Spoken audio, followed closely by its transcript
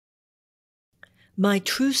My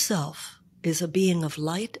true self is a being of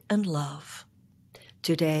light and love.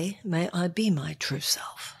 Today, may I be my true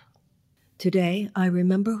self. Today, I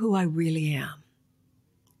remember who I really am.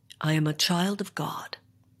 I am a child of God,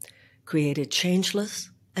 created changeless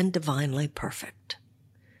and divinely perfect.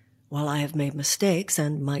 While I have made mistakes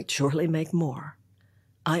and might surely make more,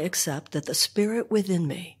 I accept that the spirit within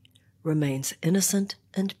me remains innocent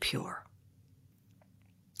and pure.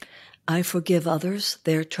 I forgive others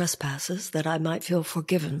their trespasses that I might feel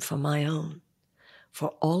forgiven for my own. For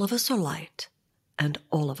all of us are light, and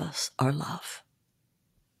all of us are love.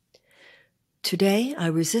 Today, I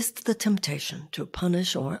resist the temptation to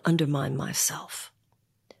punish or undermine myself.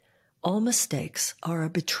 All mistakes are a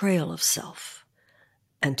betrayal of self,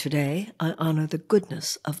 and today I honor the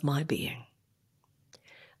goodness of my being.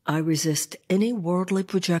 I resist any worldly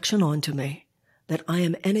projection onto me that I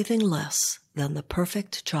am anything less than the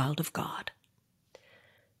perfect child of God.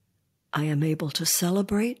 I am able to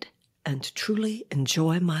celebrate and truly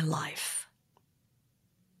enjoy my life.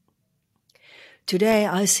 Today,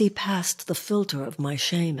 I see past the filter of my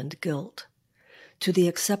shame and guilt to the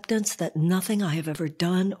acceptance that nothing I have ever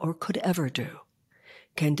done or could ever do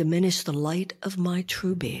can diminish the light of my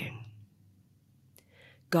true being.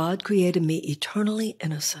 God created me eternally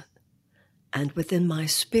innocent, and within my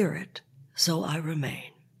spirit, so I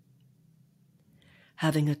remain.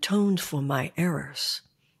 Having atoned for my errors,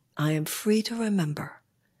 I am free to remember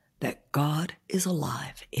that God is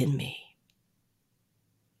alive in me.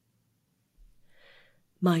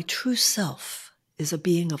 My true self is a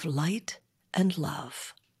being of light and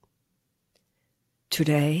love.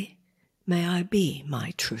 Today, may I be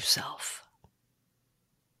my true self.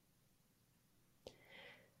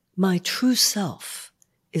 My true self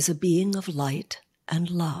is a being of light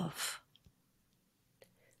and love.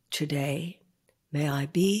 Today, may I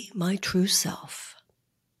be my true self.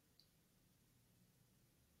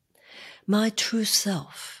 My true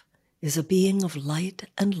self is a being of light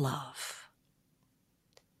and love.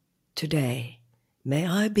 Today, may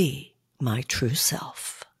I be my true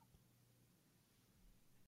self.